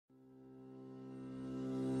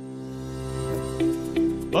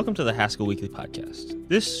Welcome to the Haskell Weekly Podcast.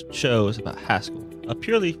 This show is about Haskell, a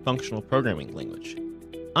purely functional programming language.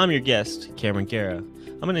 I'm your guest, Cameron Gera.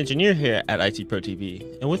 I'm an engineer here at IT Pro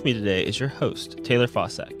TV, and with me today is your host, Taylor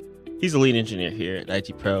Fausak. He's the lead engineer here at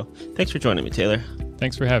IT Pro. Thanks for joining me, Taylor.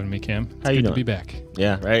 Thanks for having me, Cam. It's How you good doing? to be back.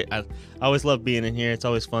 Yeah, right? I always love being in here. It's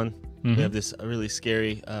always fun. Mhm. We have this really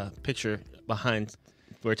scary picture behind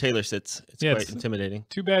where Taylor sits. It's quite intimidating.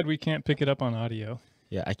 Too bad we can't pick it up on audio.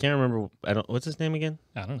 Yeah, I can't remember. What's his name again?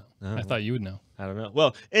 I don't know. I I thought you would know. I don't know.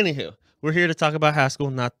 Well, anywho, we're here to talk about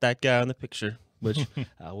Haskell, not that guy in the picture, which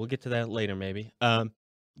we'll get to that later maybe.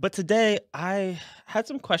 But today I had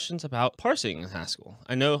some questions about parsing in Haskell.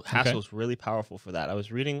 I know Haskell's really powerful for that. I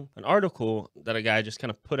was reading an article that a guy just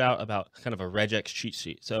kind of put out about kind of a regex cheat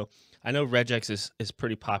sheet. So I know regex is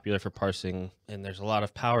pretty popular for parsing, and there's a lot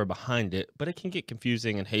of power behind it, but it can get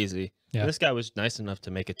confusing and hazy. Yeah. And this guy was nice enough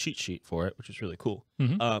to make a cheat sheet for it, which is really cool.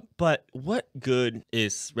 Mhm. But what good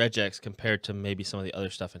is regex compared to maybe some of the other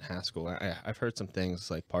stuff in Haskell? I've heard some things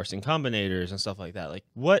like parsing combinators and stuff like that. Like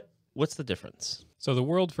what's the difference? So the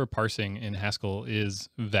world for parsing in Haskell is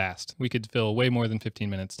vast. We could fill way more than 15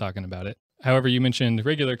 minutes talking about it. However, you mentioned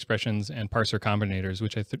regular expressions and parser combinators,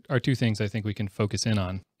 which are two things I think we can focus in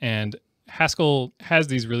on. And Haskell has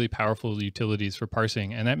these really powerful utilities for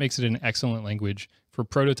parsing, and that makes it an excellent language for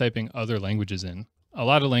prototyping other languages in. A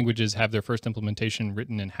lot of languages have their first implementation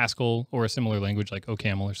written in Haskell or a similar language like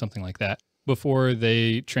OCaml or something like that before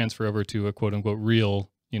they transfer over to a quote-unquote real,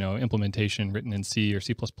 implementation written in C or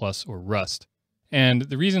C++ or Rust. And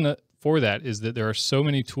the reason for that is that there are so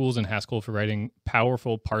many tools in Haskell for writing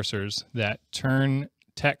powerful parsers that turn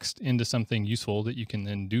text into something useful that you can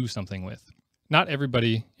then do something with. Not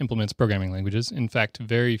everybody implements programming languages. In fact,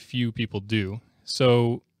 very few people do.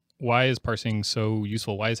 So why is parsing so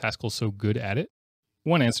useful? Why is Haskell so good at it?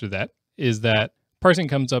 One answer to that is that parsing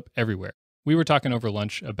comes up everywhere. We were talking over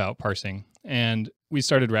lunch about parsing, and we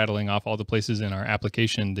started rattling off all the places in our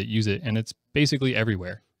application that use it, and it's basically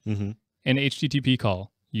everywhere. Mm-hmm. An HTTP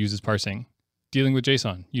call uses parsing. Dealing with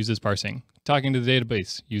JSON uses parsing. Talking to the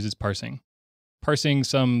database uses parsing. Parsing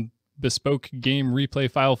some bespoke game replay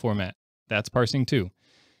file format, that's parsing too.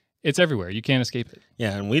 It's everywhere. You can't escape it.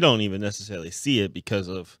 Yeah, and we don't even necessarily see it because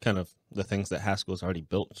of kind of the things that Haskell's already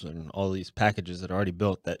built and all these packages that are already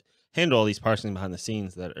built that handle all these parsing behind the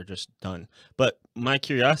scenes that are just done. But my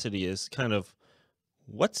curiosity is kind of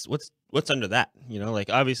what's under that?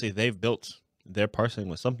 Like obviously they've built their parsing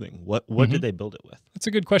with something. What did they build it with? That's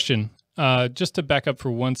a good question. Just to back up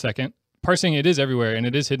for 1 second, parsing, it is everywhere and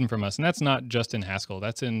it is hidden from us. And that's not just in Haskell.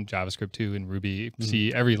 That's in JavaScript too, in Ruby,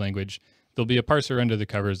 C, every language. There'll be a parser under the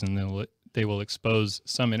covers and they will expose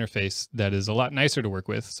some interface that is a lot nicer to work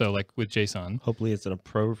with. So like with JSON. Hopefully it's an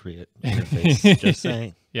appropriate interface. Just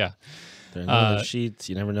saying. Yeah. There are no sheets.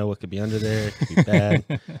 You never know what could be under there. It could be bad.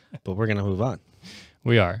 But we're going to move on.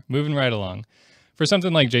 We are. Moving right along. For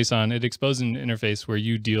something like JSON, it exposes an interface where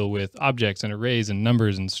you deal with objects and arrays and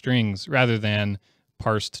numbers and strings rather than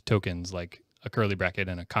parsed tokens like a curly bracket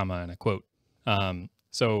and a comma and a quote.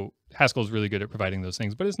 So Haskell is really good at providing those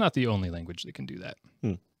things, but it's not the only language that can do that.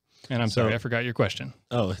 And I'm sorry, I forgot your question.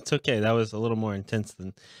 Oh, it's okay. That was a little more intense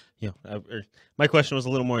than, my question was a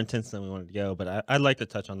little more intense than we wanted to go, but I'd like to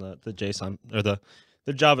touch on the JSON or the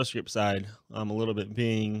JavaScript side a little bit,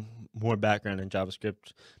 being more background in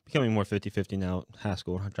JavaScript, becoming more 50-50 now,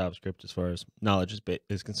 Haskell and JavaScript as far as knowledge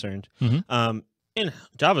is concerned. In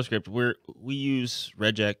JavaScript, we use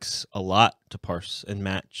regex a lot to parse and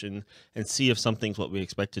match and see if something's what we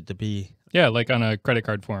expect it to be. Yeah, like on a credit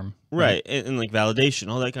card form. Right. And like validation,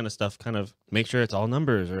 all that kind of stuff, kind of make sure it's all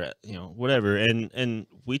numbers or, whatever. And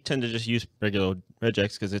we tend to just use regular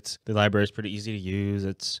regex because the library is pretty easy to use.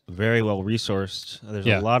 It's very well resourced. There's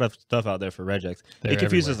a lot of stuff out there for regex. It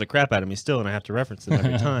confuses the crap out of me still, and I have to reference it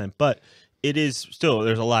every time. But it is still,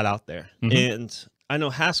 there's a lot out there. And I know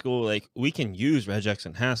Haskell, like we can use regex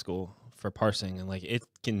in Haskell for parsing and like it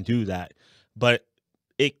can do that, but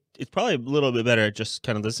it's probably a little bit better at just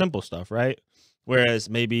kind of the simple stuff, right? Whereas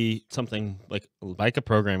maybe something like a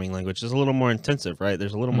programming language is a little more intensive, right?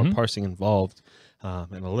 There's a little more parsing involved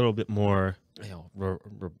and a little bit more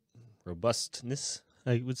robustness,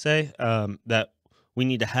 I would say, that we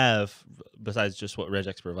need to have besides just what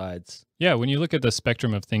regex provides. Yeah, when you look at the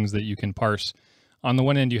spectrum of things that you can parse, on the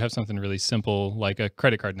one end, you have something really simple like a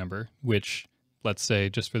credit card number, which, let's say,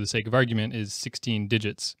 just for the sake of argument, is 16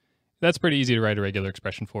 digits. That's pretty easy to write a regular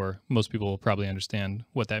expression for. Most people will probably understand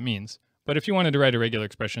what that means. But if you wanted to write a regular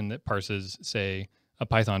expression that parses, say, a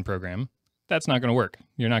Python program, that's not going to work.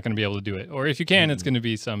 You're not going to be able to do it. Or if you can, it's going to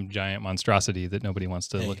be some giant monstrosity that nobody wants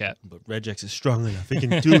to look at. But regex is strong enough. It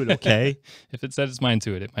can do it, okay? If it set its mind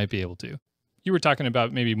to it, it might be able to. you were talking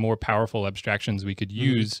about maybe more powerful abstractions we could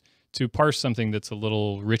use to parse something that's a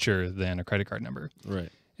little richer than a credit card number. Right.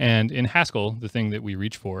 And in Haskell, the thing that we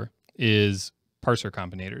reach for is parser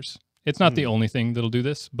combinators. It's not the only thing that'll do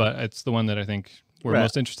this, but it's the one that I think we're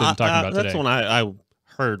most interested in talking about today. That's one I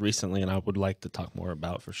heard recently, and I would like to talk more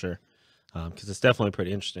about for sure, because it's definitely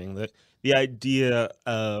pretty interesting. The idea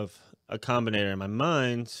of a combinator in my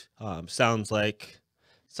mind sounds like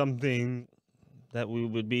something that we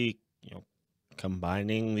would be,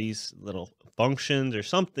 combining these little functions or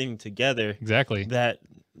something together. Exactly. That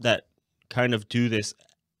kind of do this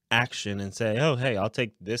action and say, oh, hey, I'll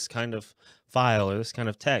take this kind of file or this kind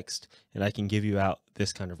of text, and I can give you out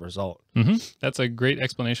this kind of result. That's a great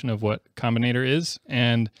explanation of what combinator is.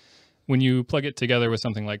 And when you plug it together with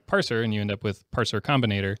something like parser and you end up with Parser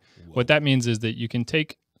Combinator, what that means is that you can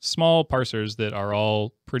take small parsers that are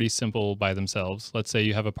all pretty simple by themselves. Let's say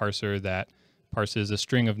you have a parser that parses a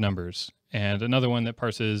string of numbers, and another one that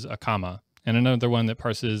parses a comma, and another one that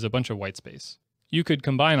parses a bunch of white space. You could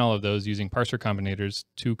combine all of those using parser combinators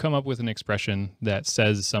to come up with an expression that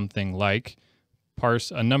says something like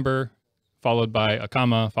parse a number followed by a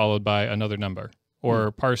comma followed by another number,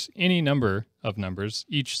 or parse any number of numbers,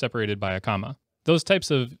 each separated by a comma. Those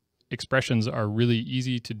types of expressions are really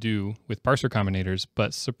easy to do with parser combinators,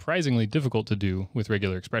 but surprisingly difficult to do with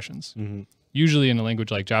regular expressions. Usually in a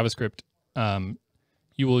language like JavaScript,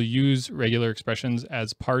 you will use regular expressions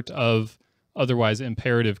as part of otherwise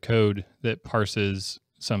imperative code that parses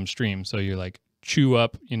some stream. So you like chew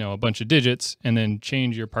up, a bunch of digits and then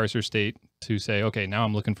change your parser state to say, okay, now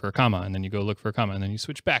I'm looking for a comma, and then you go look for a comma, and then you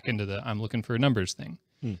switch back into the I'm looking for numbers thing.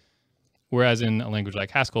 Whereas in a language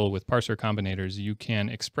like Haskell with parser combinators, you can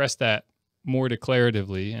express that more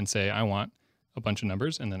declaratively and say, I want a bunch of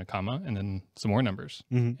numbers and then a comma and then some more numbers.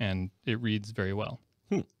 And it reads very well.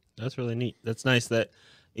 That's really neat. That's nice that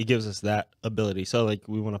it gives us that ability. So like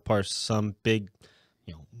we want to parse some big,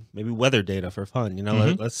 maybe weather data for fun,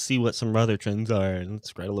 let's see what some weather trends are and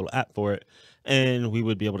let's write a little app for it. And we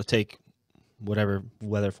would be able to take whatever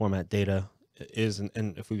weather format data is.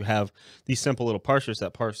 And if we have these simple little parsers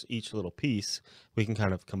that parse each little piece, we can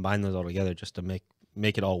kind of combine those all together just to make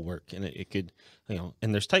it all work. And it could,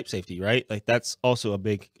 and there's type safety, right? Like that's also a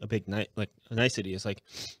big nicety. It's like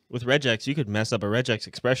with regex, you could mess up a regex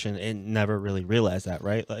expression and never really realize that,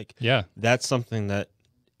 right? Like, yeah, that's something that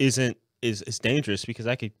is dangerous, because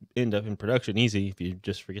I could end up in production easy if you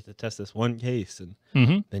just forget to test this one case,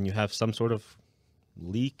 and then you have some sort of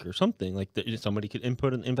leak or something like that. Somebody could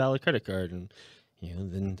input an invalid credit card, and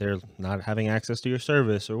then they're not having access to your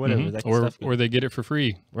service or whatever. Or they get it for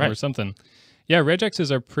free, or something. Yeah,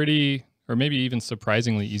 regexes are pretty, or maybe even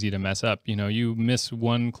surprisingly easy to mess up. You miss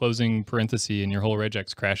one closing parenthesis and your whole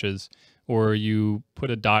regex crashes, or you put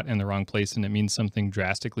a dot in the wrong place and it means something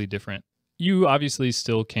drastically different. You obviously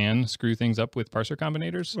still can screw things up with parser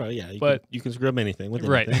combinators. Right, yeah, but you can screw up anything with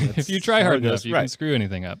anything. Right. If you try hard enough, you can screw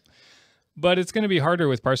anything up. But it's going to be harder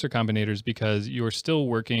with parser combinators because you're still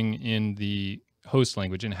working in the host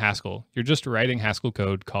language in Haskell. You're just writing Haskell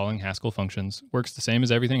code, calling Haskell functions. Works the same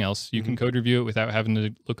as everything else. You can code review it without having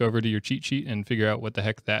to look over to your cheat sheet and figure out what the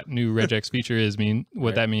heck that new regex feature is,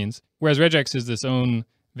 what that means. Whereas regex is this own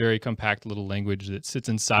very compact little language that sits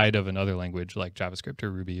inside of another language like JavaScript or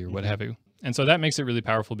Ruby or what have you. And so that makes it really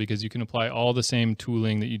powerful because you can apply all the same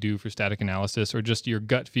tooling that you do for static analysis, or just your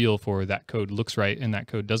gut feel for that code looks right and that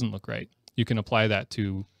code doesn't look right. You can apply that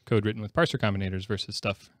to code written with parser combinators versus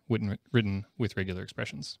stuff written with regular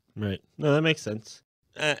expressions. Right. No, that makes sense.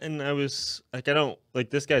 And I was like, I don't like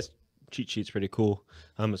this guy's cheat sheet's pretty cool.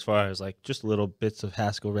 As far as like just little bits of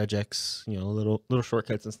Haskell regex, little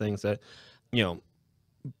shortcuts and things that,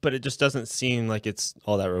 but it just doesn't seem like it's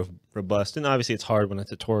all that robust. And obviously it's hard when a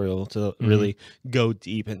tutorial to really go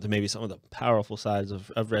deep into maybe some of the powerful sides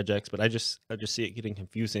of regex, but I just see it getting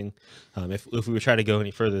confusing if we would try to go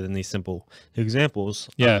any further than these simple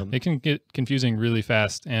examples. Yeah, it can get confusing really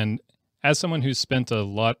fast. And as someone who's spent a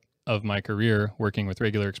lot of my career working with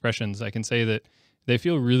regular expressions, I can say that they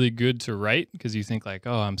feel really good to write because you think like,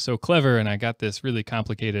 oh, I'm so clever and I got this really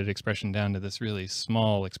complicated expression down to this really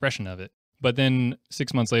small expression of it. But then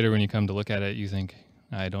 6 months later, when you come to look at it, you think,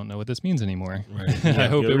 I don't know what this means anymore. Right. I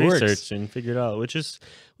hope it works. Research and figure it out, which is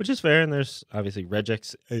fair. And there's obviously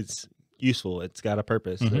regex is useful. It's got a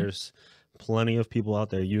purpose. There's plenty of people out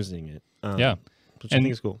there using it. Which I think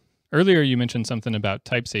is cool. Earlier, you mentioned something about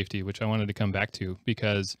type safety, which I wanted to come back to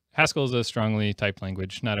because Haskell is a strongly typed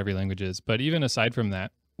language. Not every language is. But even aside from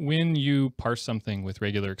that, when you parse something with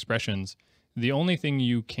regular expressions, the only thing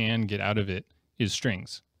you can get out of it is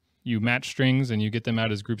strings. You match strings and you get them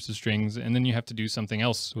out as groups of strings, and then you have to do something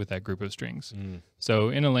else with that group of strings. So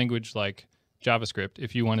in a language like JavaScript,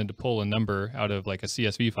 if you wanted to pull a number out of like a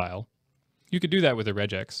CSV file, you could do that with a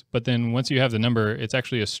regex, but then once you have the number, it's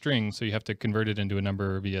actually a string, so you have to convert it into a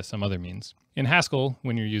number via some other means. In Haskell,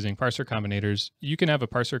 when you're using parser combinators, you can have a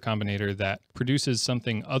parser combinator that produces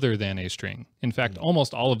something other than a string. In fact,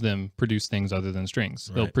 almost all of them produce things other than strings.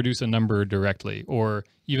 Right. They'll produce a number directly, or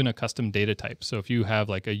even a custom data type. So if you have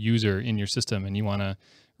like a user in your system and you want to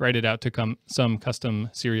write it out to some custom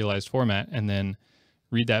serialized format and then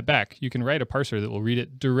read that back, you can write a parser that will read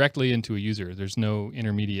it directly into a user. There's no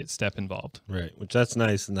intermediate step involved. Right, which that's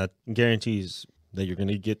nice, and that guarantees that you're going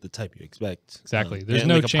to get the type you expect. Exactly. There's and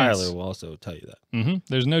no the chance. compiler will also tell you that.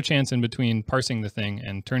 There's no chance in between parsing the thing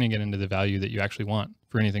and turning it into the value that you actually want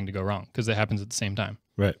for anything to go wrong, because it happens at the same time.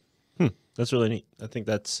 Right. That's really neat. I think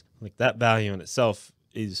that's like that value in itself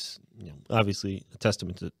is, obviously a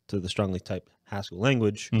testament to the strongly typed Haskell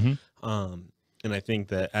language. And I think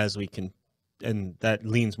that as we can, and that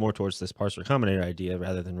leans more towards this parser combinator idea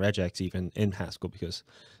rather than regex even in Haskell, because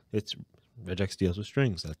it's regex deals with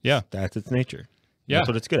strings. That's its nature. That's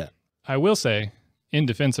what it's good at. I will say, in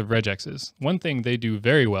defense of regexes, one thing they do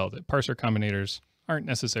very well that parser combinators aren't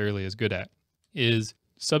necessarily as good at is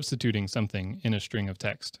substituting something in a string of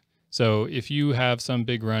text. So if you have some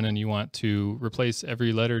big run and you want to replace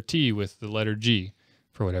every letter T with the letter G,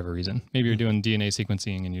 for whatever reason. Maybe you're doing DNA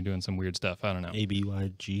sequencing and you're doing some weird stuff. I don't know.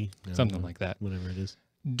 ABYG. Something like that. Whatever it is.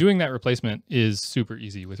 Doing that replacement is super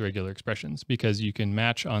easy with regular expressions because you can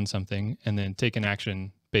match on something and then take an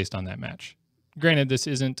action based on that match. Granted, this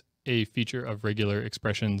isn't a feature of regular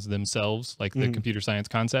expressions themselves, like the computer science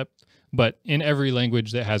concept, but in every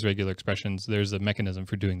language that has regular expressions, there's a mechanism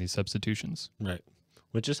for doing these substitutions. Right.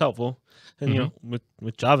 Which is helpful. And,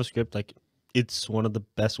 with JavaScript, like, it's one of the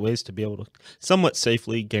best ways to be able to somewhat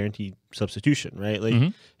safely guarantee substitution, right?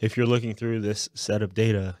 Like if you're looking through this set of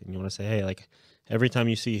data and you want to say, hey, like every time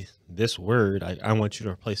you see this word, I want you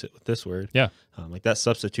to replace it with this word. Yeah. Like that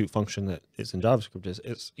substitute function that is in JavaScript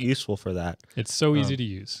is useful for that. It's so easy to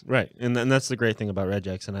use. Right. And that's the great thing about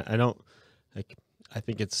regex. And I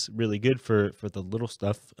think it's really good for the little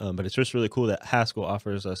stuff, but it's just really cool that Haskell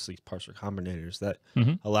offers us these parser combinators that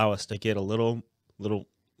allow us to get a little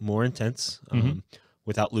more intense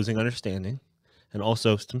without losing understanding, and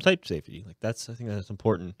also some type safety. Like I think that's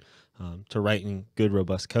important to writing good,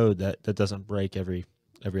 robust code that doesn't break every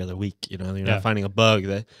other week. You're not finding a bug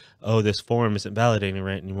that, this form isn't validating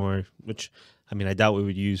right anymore, which, I doubt we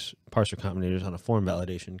would use parser combinators on a form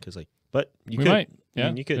validation but you could. Might.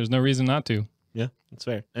 Yeah, you could. There's no reason not to. Yeah, that's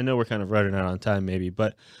fair. I know we're kind of running out on time maybe,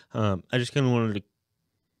 but I just kind of wanted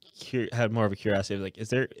to have more of a curiosity of is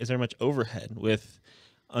there much overhead with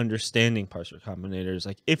understanding parser combinators?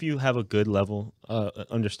 Like if you have a good level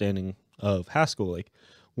understanding of Haskell,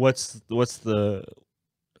 what's the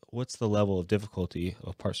level of difficulty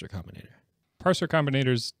of parser combinator? Parser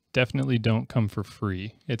combinators definitely don't come for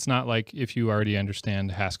free. It's not like if you already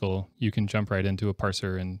understand Haskell, you can jump right into a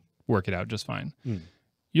parser and work it out just fine.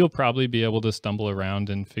 You'll probably be able to stumble around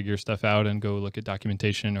and figure stuff out and go look at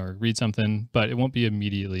documentation or read something, but it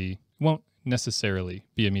won't necessarily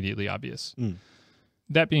be immediately obvious.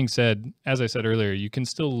 That being said, as I said earlier, you can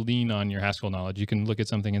still lean on your Haskell knowledge. You can look at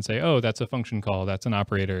something and say, oh, that's a function call, that's an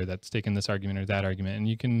operator, that's taken this argument or that argument, and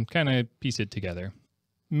you can kind of piece it together.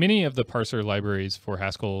 Many of the parser libraries for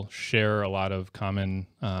Haskell share a lot of common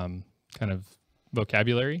kind of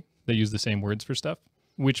vocabulary. They use the same words for stuff,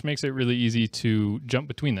 which makes it really easy to jump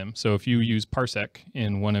between them. So if you use parsec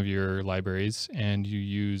in one of your libraries and you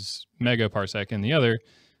use mega parsec in the other,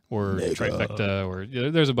 or trifecta, or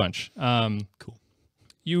there's a bunch. Cool.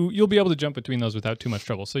 You'll be able to jump between those without too much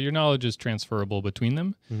trouble. So your knowledge is transferable between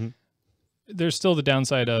them. There's still the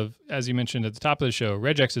downside of, as you mentioned at the top of the show,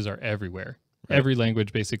 regexes are everywhere. Right. Every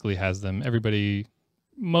language basically has them.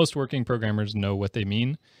 Most working programmers know what they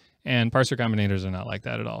mean, and parser combinators are not like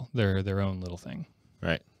that at all. They're their own little thing.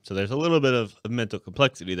 Right. So there's a little bit of mental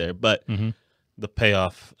complexity there, but the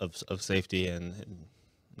payoff of safety and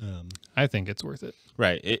I think it's worth it.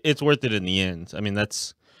 Right. It's worth it in the end.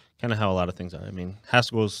 That's kind of how a lot of things are.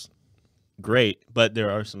 Haskell's great, but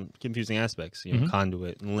there are some confusing aspects,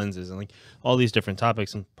 conduit and lenses and all these different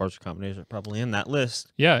topics, and parser combinators are probably in that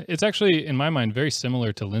list. Yeah, it's actually, in my mind, very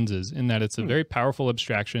similar to lenses in that it's a very powerful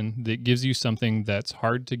abstraction that gives you something that's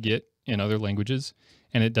hard to get in other languages,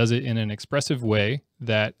 and it does it in an expressive way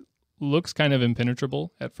that looks kind of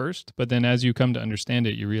impenetrable at first, but then as you come to understand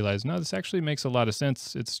it, you realize, no, this actually makes a lot of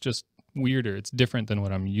sense. It's just weirder. It's different than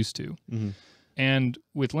what I'm used to. And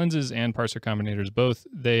with lenses and parser combinators both,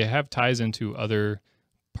 they have ties into other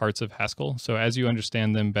parts of Haskell. So as you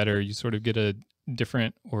understand them better, you sort of get a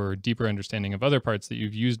different or deeper understanding of other parts that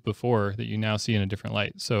you've used before that you now see in a different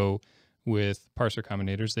light. So with parser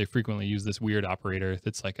combinators, they frequently use this weird operator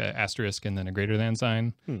that's like a asterisk and then a greater than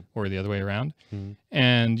sign, or the other way around.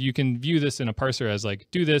 And you can view this in a parser as like,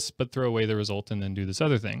 do this, but throw away the result and then do this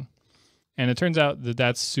other thing. And it turns out that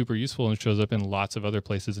that's super useful and shows up in lots of other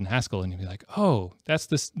places in Haskell. And you'll be like, oh, that's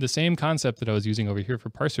the same concept that I was using over here for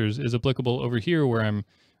parsers is applicable over here where I'm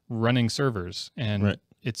running servers. And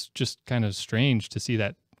it's just kind of strange to see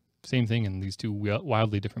that same thing in these two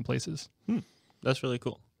wildly different places. That's really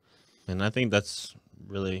cool. And I think that's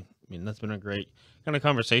really, that's been a great kind of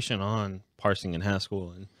conversation on parsing in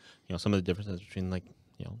Haskell and, some of the differences between like,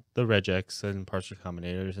 the regex and parser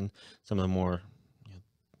combinators and some of the more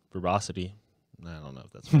verbosity. I don't know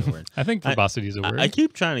if that's a real word. I think verbosity is a word. I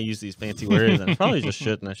keep trying to use these fancy words and I probably just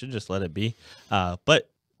shouldn't. I should just let it be. But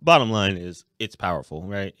bottom line is it's powerful,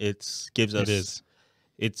 right? It gives us...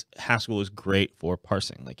 Haskell is great for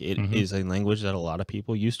parsing. Like it is a language that a lot of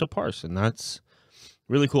people use to parse, and that's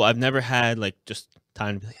really cool. I've never had like just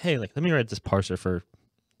time to be like, hey, like let me write this parser for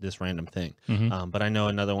this random thing. But I know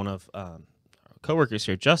another one of our coworkers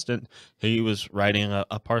here, Justin, he was writing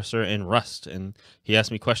a parser in Rust, and he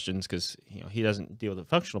asked me questions because he doesn't deal with the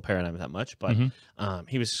functional paradigm that much, but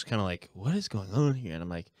he was just kind of like, what is going on here? And I'm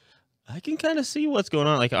like, I can kind of see what's going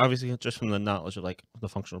on, like obviously just from the knowledge of like the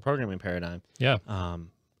functional programming paradigm. Yeah.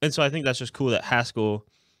 And so I think that's just cool that Haskell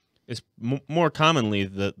is more commonly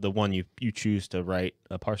the one you choose to write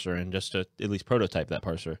a parser in, just to at least prototype that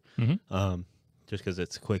parser. Just because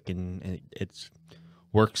it's quick and it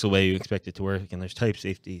works the way you expect it to work, and there's type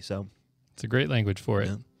safety. So it's a great language for it.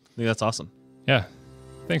 I think that's awesome. Yeah.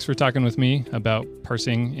 Thanks for talking with me about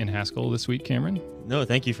parsing in Haskell this week, Cameron. No,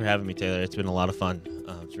 thank you for having me, Taylor. It's been a lot of fun.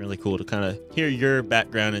 It's really cool to kind of hear your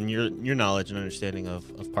background and your knowledge and understanding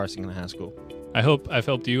of parsing in Haskell. I hope I've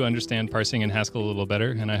helped you understand parsing in Haskell a little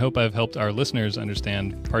better, and I hope I've helped our listeners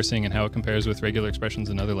understand parsing and how it compares with regular expressions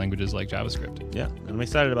in other languages like JavaScript. Yeah, and I'm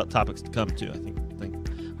excited about topics to come, too. I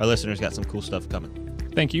think our listeners got some cool stuff coming.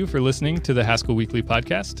 Thank you for listening to the Haskell Weekly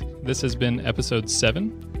Podcast. This has been episode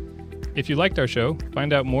 7. If you liked our show,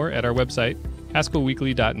 find out more at our website,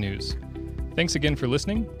 haskellweekly.news. Thanks again for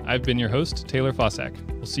listening. I've been your host, Taylor Fausak.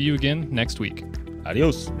 We'll see you again next week.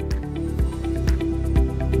 Adios.